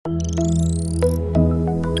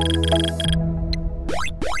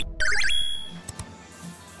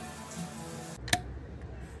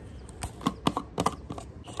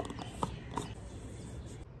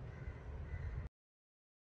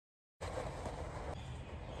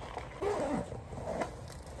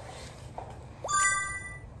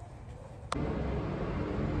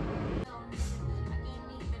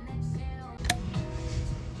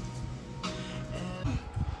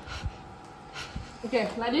Okay,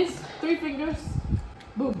 like this. 3 fingers.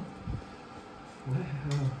 Boom.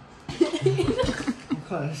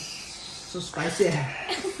 God, so spicy.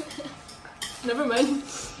 Never mind.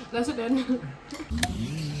 That's it then.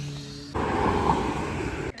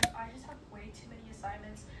 I just have way too many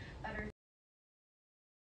assignments that are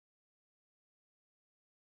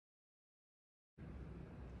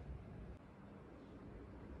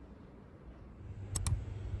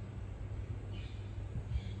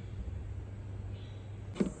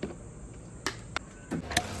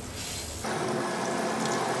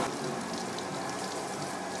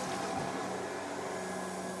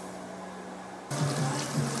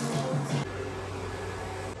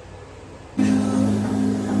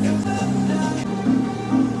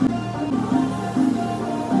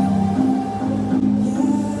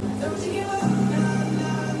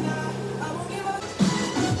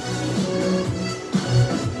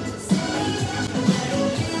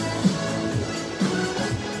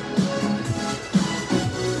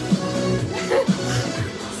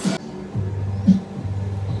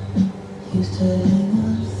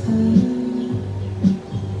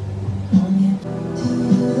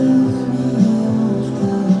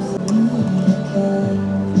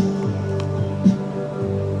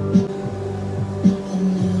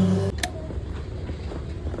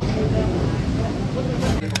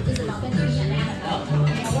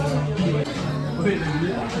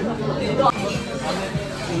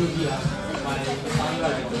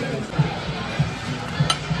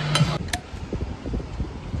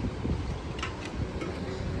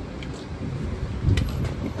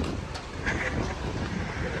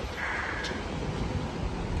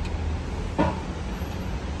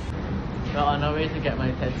We're on our way to get my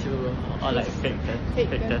tattoo, or like fake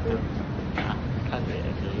tattoo. Yeah, can't wait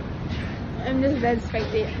actually. I'm just very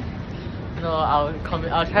spectate. No, I'll try my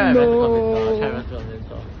best to convince her. I'll try my best to convince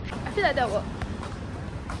her. I feel like that work.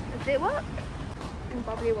 Does it work? It will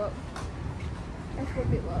probably work. Let's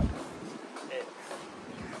hope it works.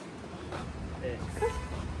 It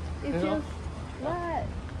It feels... What?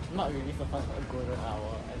 not really so fun for a golden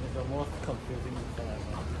hour, and it's the most confusing thing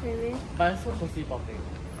ever. Really? But it's so pussy popping.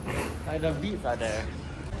 Like the beats are there.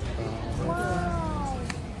 Wow!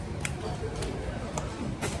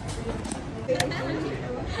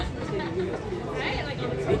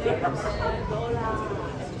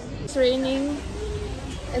 It's raining,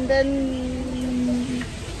 and then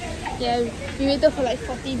yeah, we waited for like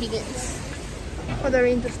 40 minutes for the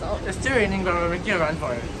rain to stop. It's still raining, but we're making a run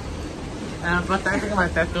for it. And I'm protecting my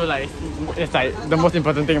tattoo like it's like the most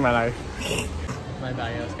important thing in my life. My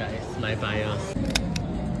bias, guys. My bias.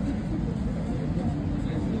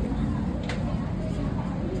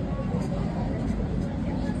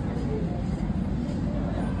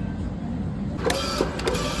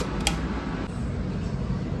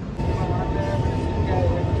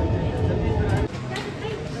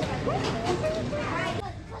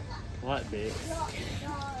 What, babe?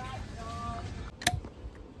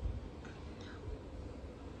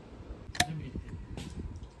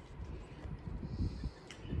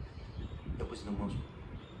 That was the most.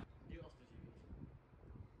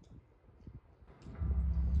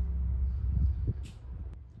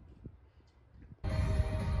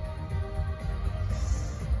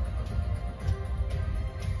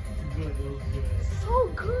 So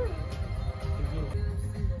good!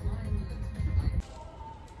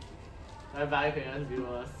 Bye bye, parents,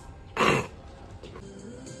 viewers.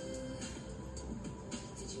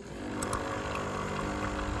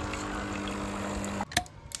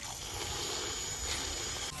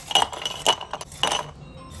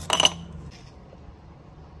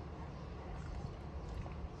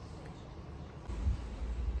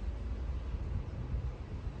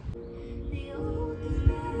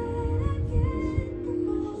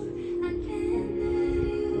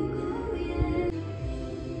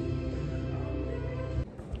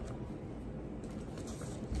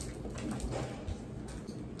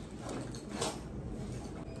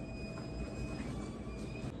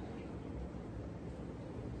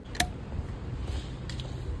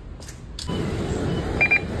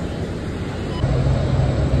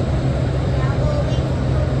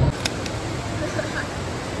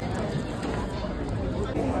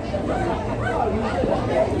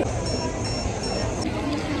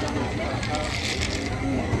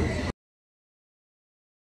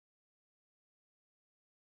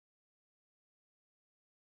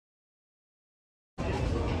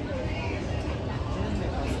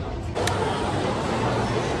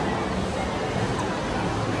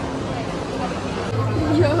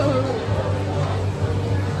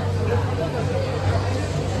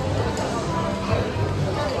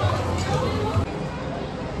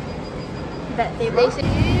 that table. They say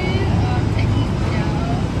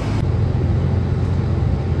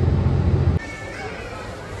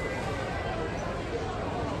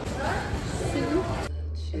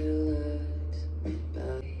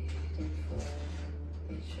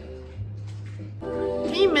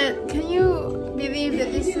can you believe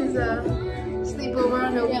that this is a sleepover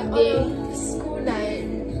on a weekday? School night.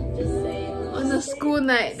 Just saying. On a school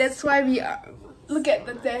night. That's why we are. Look at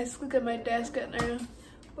the desk. Look at my desk right now.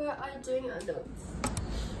 What are you doing on notes?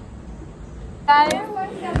 Guys,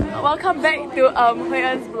 welcome back to Hui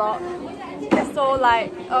En's vlog. So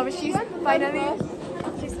like she's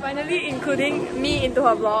finally including me into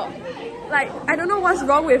her vlog. Like I don't know what's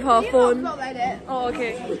wrong with her phone. Like that. Oh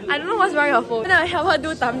okay. I don't know what's wrong with her phone. I'm gonna help her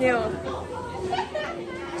do thumbnail.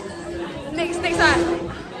 Next one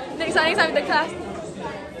with the class.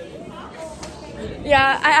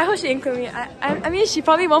 Yeah, I hope she include me. I mean she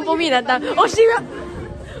probably won't put me in that time. Oh she will.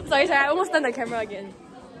 Sorry, I almost turned the camera again.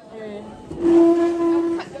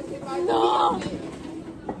 No!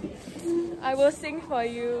 I will sing for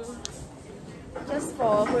you. Just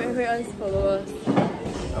for Hui En's followers.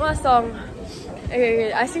 What song?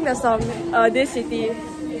 Okay, I sing the song This City.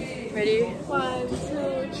 Ready? 1, 2,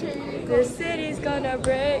 3. This city's gonna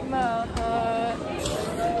break my heart.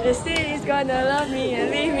 This city's gonna love me and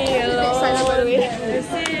leave me alone. This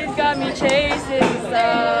city's got me chasing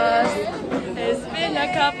stars. It's been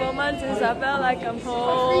a couple months since I felt like I'm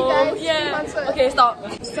home. Yeah. Okay, stop.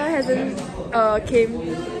 Sun hasn't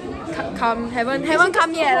haven't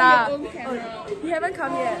come yet lah. He haven't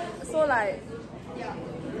come yet. So like,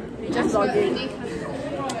 we just log in.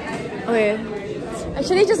 Okay.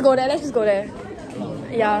 Actually, just go there. Let's just go there.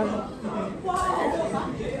 Yeah.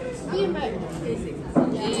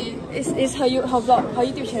 It's her vlog, her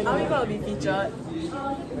YouTube channel. Are we gonna be featured?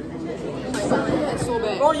 So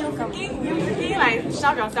bad. Bro, you freaking like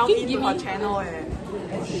shove yourself into her channel eh.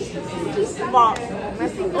 Wow.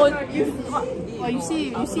 Oh, you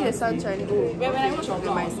see the sun shining. When I watch your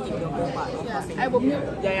vlog, I skip the whole part. I will mute.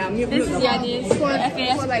 Yeah, mute. This is Yanis,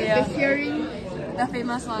 FAS for like player. the hearing, The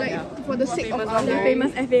famous one. like for the sake of The our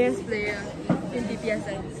famous FAS player in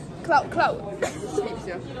DPSN. cloud.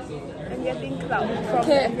 I'm getting cloud from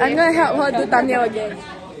Okay, the I'm gonna help her do thumbnail again.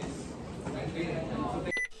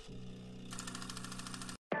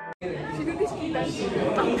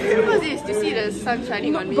 Purpose is to see the sun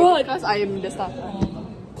shining on me God. because I am the star.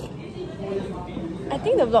 I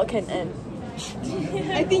think the vlog can end.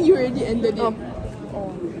 I think you already ended it.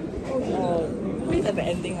 Please at the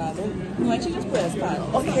ending no, actually just put it as part.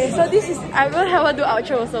 Okay, so this is I'm gonna help her do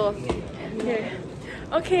outro also. Okay.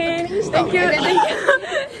 Okay. Thank you.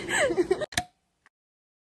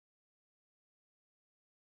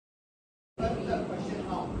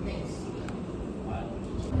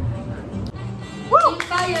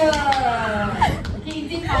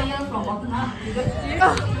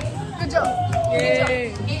 Good job.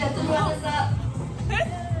 Yay.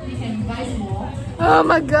 Oh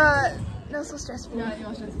my god. That was so stressful. Yeah, it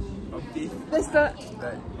was stressful. That's the...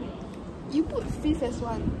 You put fifth as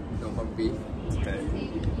one. No, from beef.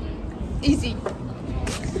 Easy.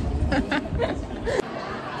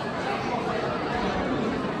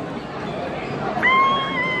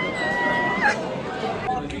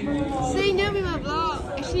 Say you're in my vlog.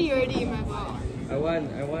 Actually, you're already in my vlog. I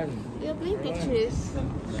won. You're playing Tetris.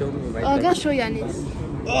 Show me my I'm gonna show Yanis.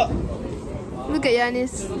 Look at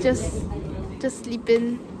Yanis, just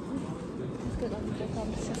sleeping.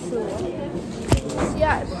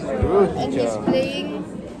 Yeah, and he's playing.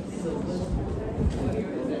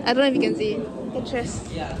 I don't know if you can see Tetris.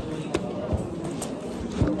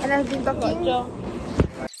 And I've been talking.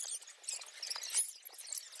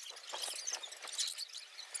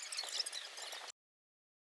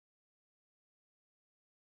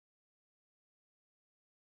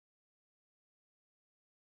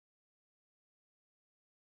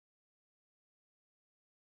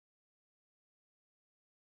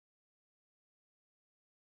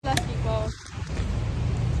 Last people.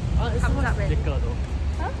 It's so much thicker though.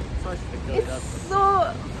 Huh? So much thicker. It's so,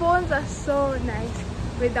 phones are so nice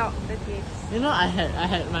without the case. You know, I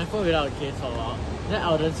had my phone without a case for a while. Then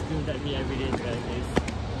Alden screamed at me every day to get a case.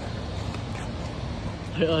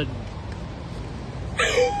 I earn.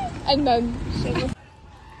 And then,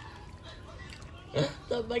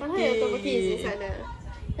 Tteokbokki. Tteokbokki is inside there.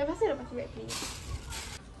 Can I pass the tteokbokki back, please?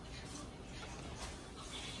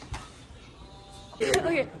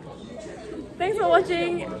 Okay. Thanks for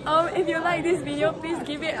watching. If you like this video, please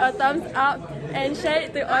give it a thumbs up and share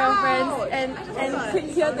it to all your friends and click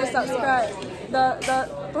here to subscribe. The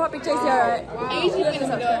profile picture is here, right? Click here to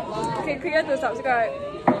subscribe. Okay, click here to subscribe.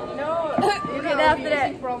 No. Okay, then after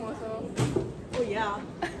that. Oh yeah.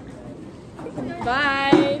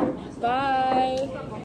 Bye. Bye.